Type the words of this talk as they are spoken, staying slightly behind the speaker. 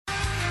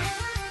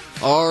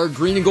Our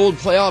green and gold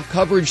playoff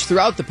coverage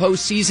throughout the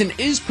postseason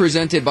is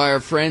presented by our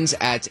friends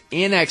at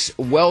Annex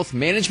Wealth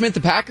Management. The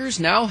Packers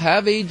now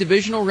have a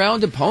divisional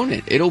round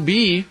opponent. It'll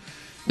be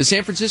the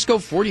San Francisco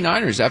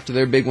 49ers after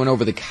their big win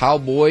over the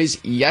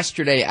Cowboys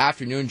yesterday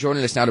afternoon.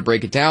 Joining us now to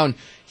break it down,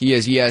 he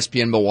is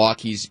ESPN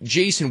Milwaukee's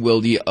Jason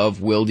Wilde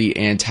of Wilde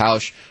and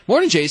Tausch.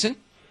 Morning, Jason.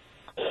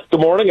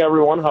 Good morning,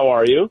 everyone. How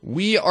are you?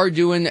 We are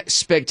doing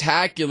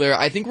spectacular.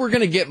 I think we're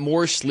going to get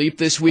more sleep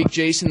this week,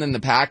 Jason, than the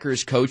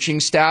Packers coaching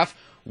staff.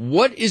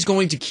 What is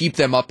going to keep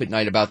them up at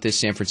night about this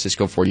San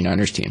Francisco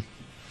 49ers team?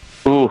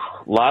 Ooh,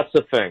 lots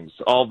of things.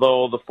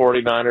 Although the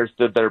 49ers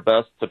did their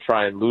best to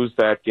try and lose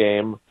that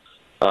game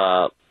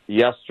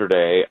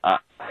yesterday, I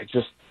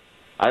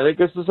think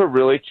this is a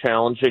really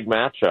challenging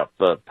matchup.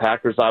 The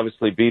Packers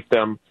obviously beat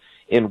them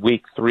in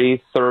Week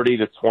 3,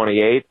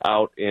 30-28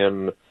 out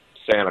in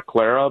Santa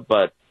Clara,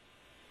 but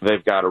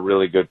they've got a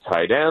really good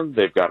tight end.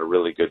 They've got a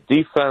really good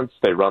defense.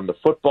 They run the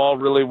football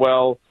really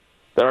well.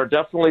 There are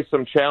definitely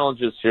some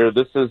challenges here.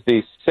 This is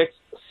the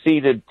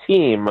sixth-seeded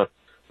team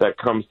that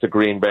comes to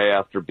Green Bay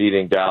after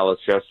beating Dallas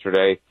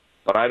yesterday,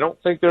 but I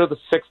don't think they're the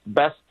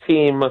sixth-best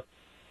team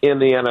in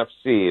the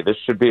NFC. This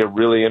should be a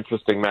really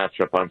interesting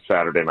matchup on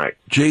Saturday night.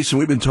 Jason,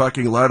 we've been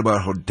talking a lot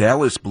about how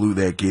Dallas blew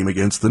that game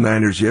against the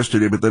Niners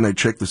yesterday, but then I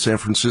checked the San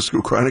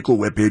Francisco Chronicle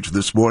webpage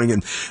this morning,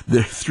 and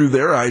through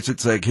their eyes,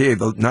 it's like, hey,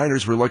 the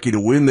Niners were lucky to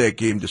win that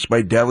game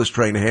despite Dallas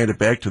trying to hand it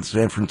back to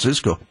San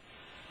Francisco.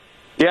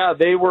 Yeah,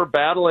 they were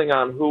battling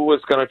on who was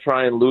going to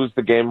try and lose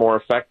the game more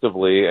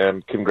effectively,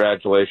 and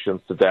congratulations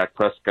to Dak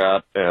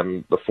Prescott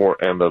and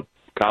the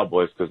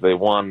Cowboys because they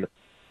won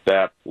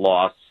that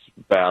loss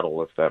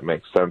battle, if that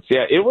makes sense.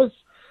 Yeah, it was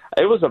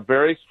a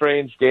very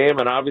strange game,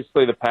 and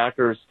obviously the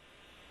Packers,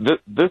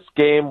 this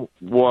game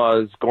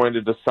was going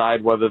to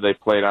decide whether they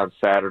played on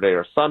Saturday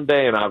or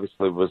Sunday, and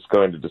obviously was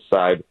going to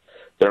decide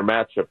their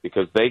matchup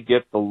because they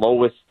get the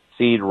lowest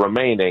seed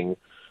remaining.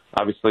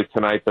 Obviously,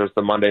 tonight there's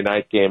the Monday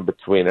night game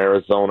between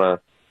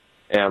Arizona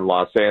and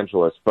Los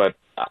Angeles. But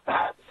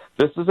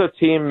this is a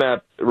team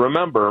that,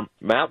 remember,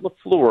 Matt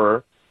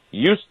LaFleur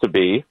used to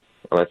be,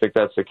 and I think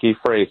that's a key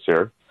phrase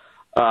here,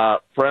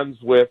 friends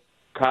with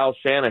Kyle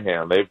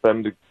Shanahan.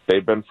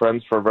 They've been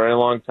friends for a very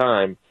long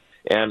time.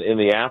 And in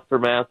the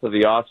aftermath of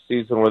the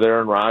offseason with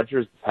Aaron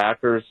Rodgers, the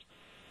Packers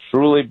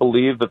truly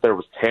believed that there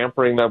was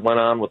tampering that went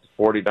on with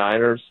the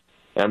 49ers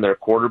and their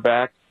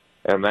quarterback.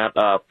 And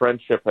that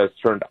friendship has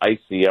turned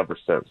icy ever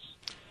since.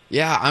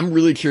 Yeah, I'm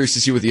really curious to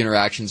see what the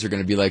interactions are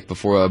going to be like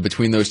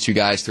between those two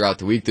guys throughout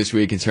the week this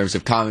week in terms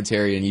of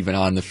commentary and even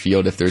on the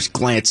field. If there's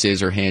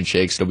glances or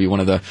handshakes, it'll be one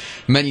of the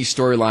many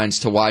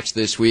storylines to watch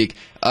this week.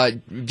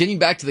 Getting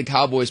back to the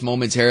Cowboys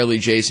momentarily,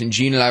 Jason,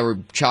 Gene and I were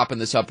chopping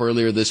this up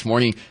earlier this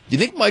morning. Do you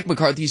think Mike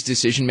McCarthy's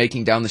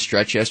decision-making down the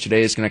stretch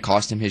yesterday is going to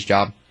cost him his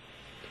job?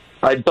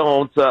 I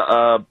don't.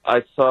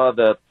 I saw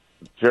that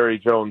Jerry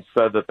Jones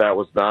said that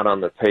was not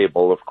on the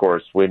table. Of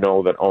course, we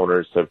know that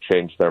owners have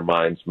changed their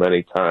minds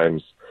many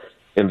times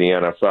in the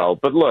NFL.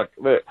 But look,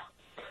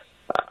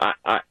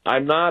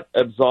 I'm not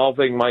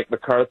absolving Mike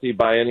McCarthy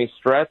by any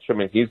stretch. I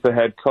mean, he's the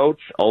head coach.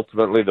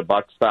 Ultimately, the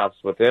buck stops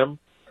with him.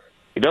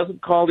 He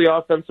doesn't call the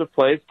offensive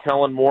plays.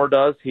 Kellen Moore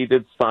does. He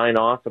did sign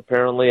off,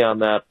 apparently, on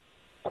that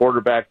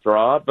quarterback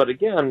draw. But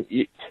again,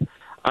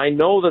 I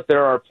know that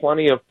there are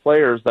plenty of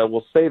players that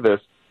will say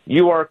this.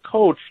 You are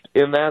coached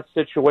in that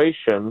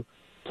situation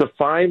to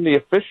find the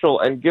official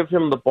and give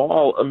him the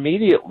ball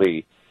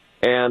immediately.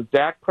 And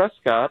Dak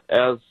Prescott,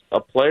 as a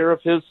player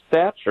of his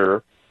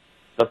stature,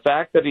 the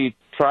fact that he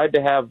tried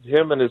to have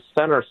him and his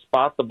center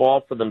spot the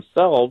ball for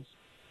themselves,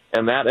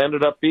 and that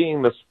ended up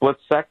being the split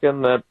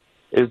second that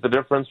is the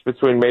difference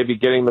between maybe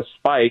getting the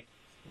spike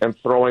and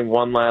throwing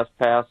one last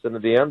pass into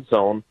the end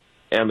zone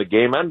and the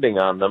game ending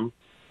on them,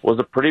 was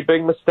a pretty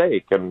big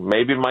mistake. And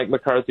maybe Mike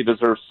McCarthy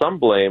deserves some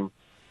blame,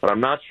 but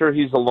I'm not sure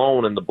he's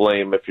alone in the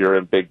blame if you're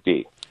in Big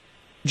D.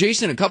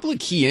 Jason, a couple of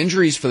key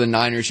injuries for the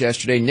Niners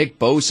yesterday. Nick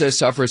Bosa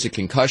suffers a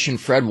concussion.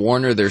 Fred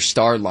Warner, their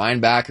star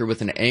linebacker,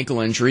 with an ankle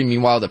injury.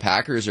 Meanwhile, the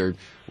Packers are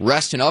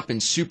resting up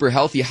and super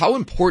healthy. How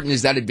important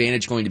is that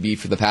advantage going to be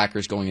for the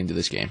Packers going into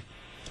this game?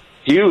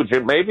 Huge.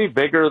 It may be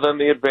bigger than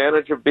the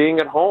advantage of being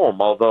at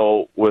home,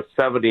 although with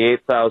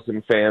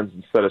 78,000 fans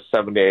instead of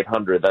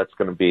 7,800, that's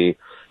going to be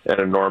an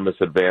enormous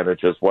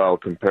advantage as well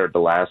compared to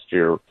last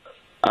year.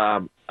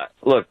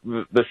 Look,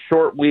 the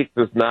short week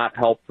does not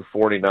help the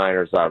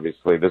 49ers,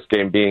 obviously. This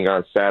game being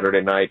on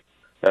Saturday night,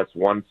 that's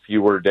one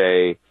fewer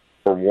day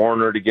for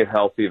Warner to get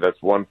healthy.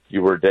 That's one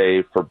fewer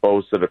day for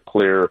Bosa to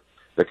clear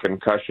the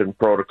concussion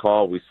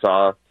protocol. We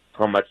saw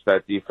how much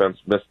that defense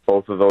missed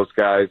both of those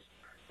guys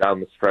down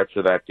the stretch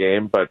of that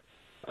game. But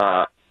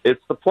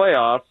it's the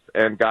playoffs,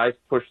 and guys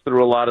push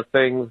through a lot of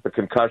things. The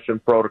concussion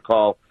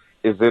protocol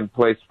is in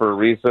place for a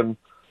reason,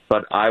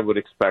 but I would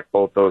expect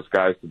both those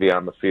guys to be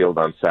on the field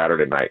on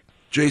Saturday night.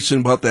 Jason,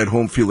 about that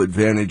home field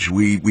advantage,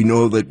 we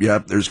know that,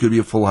 there's going to be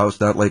a full house,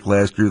 not like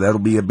last year. That'll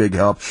be a big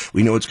help.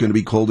 We know it's going to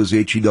be cold as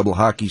HE double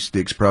hockey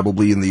sticks,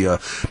 probably in the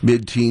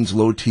mid-teens,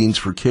 low teens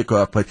for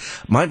kickoff. But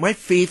my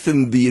faith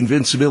in the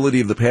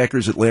invincibility of the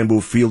Packers at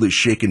Lambeau Field is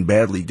shaken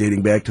badly,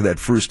 dating back to that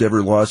first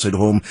ever loss at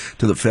home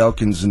to the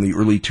Falcons in the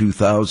early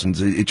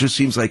 2000s. It just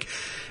seems like,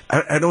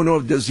 I don't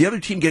know, does the other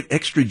team get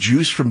extra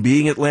juice from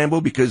being at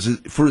Lambeau? Because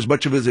for as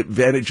much of an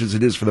advantage as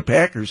it is for the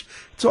Packers,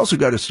 it's also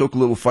got to stoke a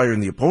little fire in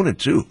the opponent,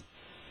 too.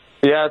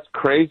 Yeah, it's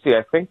crazy.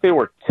 I think they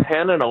were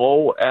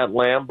 10-0 at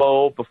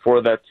Lambeau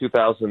before that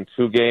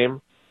 2002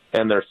 game,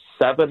 and they're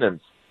 7-6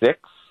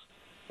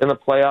 in the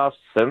playoffs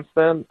since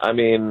then. I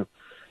mean,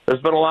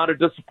 there's been a lot of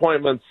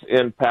disappointments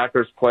in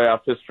Packers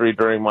playoff history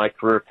during my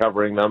career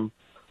covering them,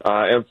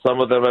 and some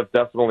of them have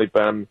definitely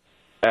been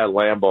at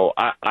Lambeau.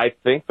 I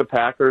think the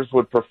Packers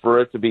would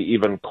prefer it to be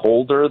even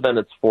colder than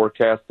it's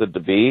forecasted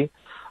to be.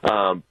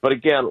 But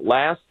again,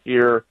 last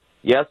year,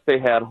 yes, they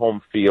had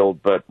home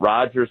field, but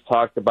Rodgers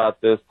talked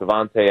about this.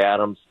 Davante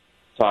Adams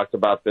talked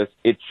about this.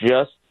 It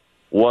just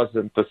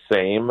wasn't the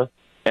same,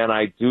 and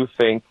I do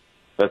think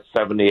that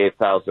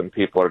 78,000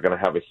 people are going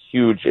to have a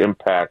huge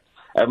impact,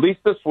 at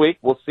least this week.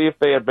 We'll see if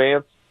they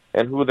advance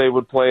and who they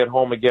would play at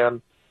home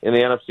again in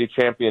the NFC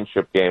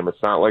Championship game.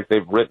 It's not like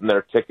they've written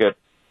their ticket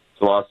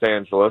to Los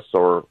Angeles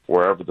or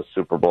wherever the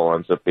Super Bowl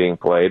ends up being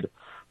played,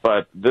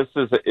 but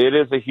it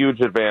is a huge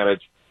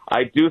advantage.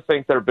 I do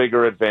think their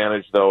bigger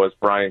advantage, though, as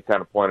Brian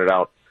kind of pointed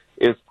out,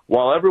 is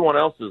while everyone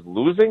else is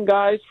losing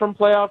guys from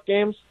playoff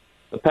games,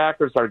 the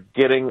Packers are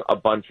getting a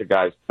bunch of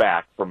guys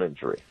back from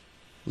injury.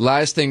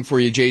 Last thing for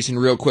you, Jason,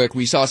 real quick.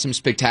 We saw some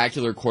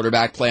spectacular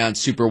quarterback play on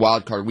Super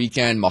Wildcard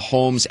Weekend.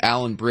 Mahomes,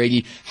 Allen,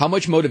 Brady. How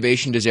much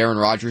motivation does Aaron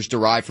Rodgers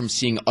derive from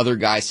seeing other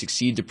guys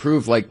succeed to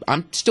prove, like,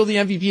 I'm still the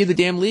MVP of the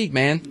damn league,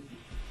 man?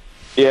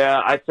 Yeah,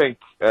 I think,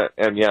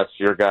 and yes,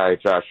 your guy,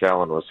 Josh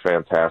Allen, was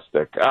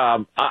fantastic.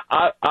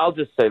 I'll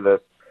just say this.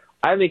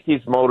 I think he's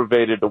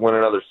motivated to win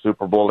another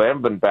Super Bowl. They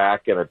haven't been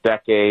back in a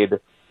decade.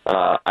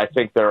 I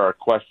think there are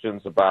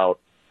questions about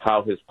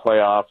how his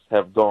playoffs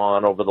have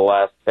gone over the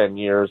last 10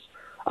 years.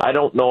 I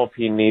don't know if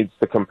he needs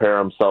to compare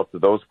himself to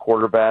those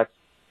quarterbacks.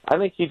 I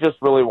think he just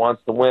really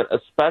wants to win,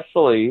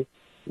 especially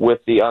with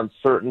the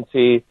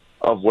uncertainty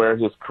of where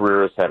his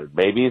career is headed.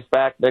 Maybe he's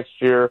back next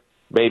year,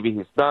 maybe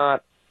he's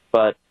not,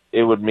 but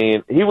it would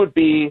mean he would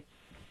be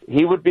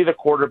the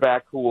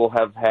quarterback who will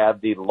have had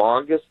the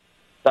longest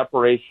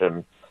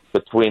separation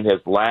between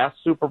his last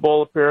Super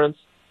Bowl appearance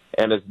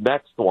and his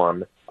next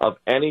one of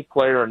any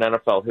player in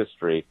NFL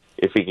history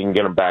if he can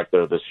get him back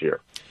there this year.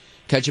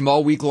 Catch him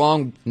all week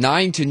long,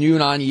 9 to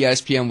noon on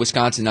ESPN,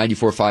 Wisconsin,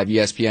 94.5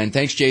 ESPN.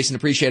 Thanks, Jason.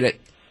 Appreciate it.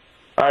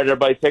 All right,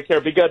 everybody. Take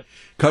care. Be good.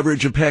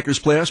 Coverage of Packers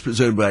playoffs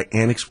presented by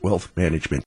Annex Wealth Management.